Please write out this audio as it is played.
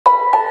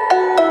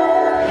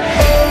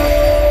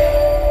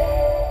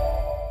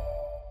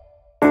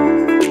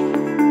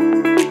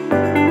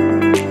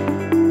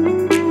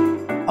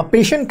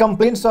patient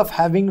complains of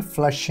having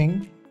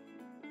flushing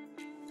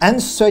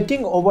and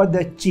sweating over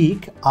the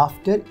cheek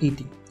after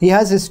eating. He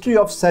has history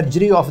of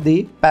surgery of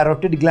the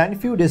parotid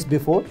gland few days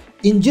before.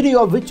 Injury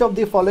of which of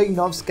the following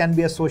nerves can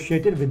be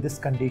associated with this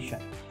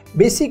condition?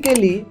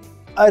 Basically,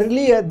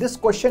 earlier this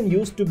question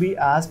used to be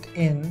asked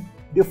in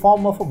the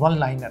form of a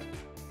one-liner.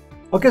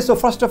 Okay, so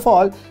first of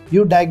all,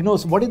 you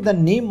diagnose what is the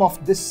name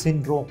of this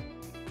syndrome,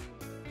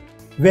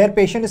 where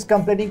patient is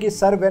complaining,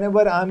 sir,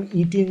 whenever I'm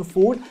eating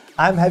food,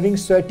 I'm having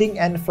sweating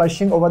and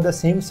flushing over the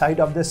same side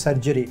of the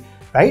surgery,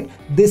 right?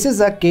 This is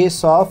a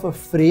case of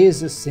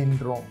𝗲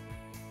syndrome.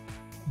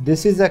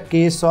 This is a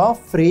case of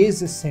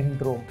𝗲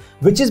syndrome,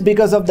 which is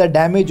because of the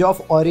damage of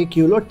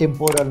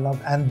auriculotemporal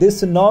nerve, and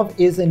this nerve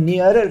is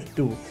nearer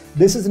to,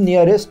 this is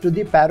nearest to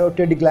the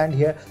parotid gland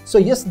here. So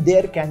yes,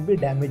 there can be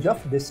damage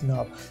of this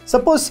nerve.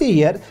 Suppose see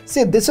here,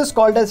 say this is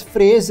called as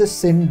𝗲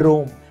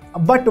syndrome.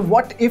 But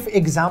what if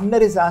examiner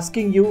is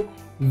asking you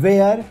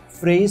where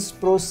𝗲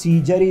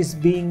procedure is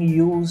being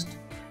used?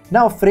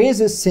 Now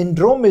𝗲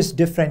syndrome is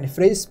different,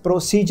 𝗲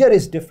procedure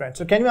is different.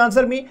 So can you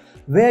answer me?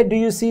 Where do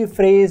you see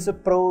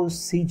𝗲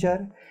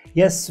procedure?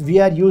 Yes, we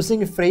are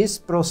using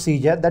𝗲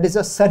procedure, that is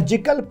a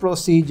surgical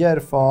procedure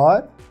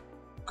for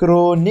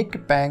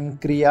chronic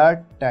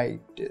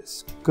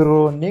pancreatitis.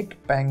 Chronic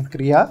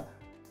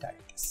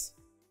pancreatitis.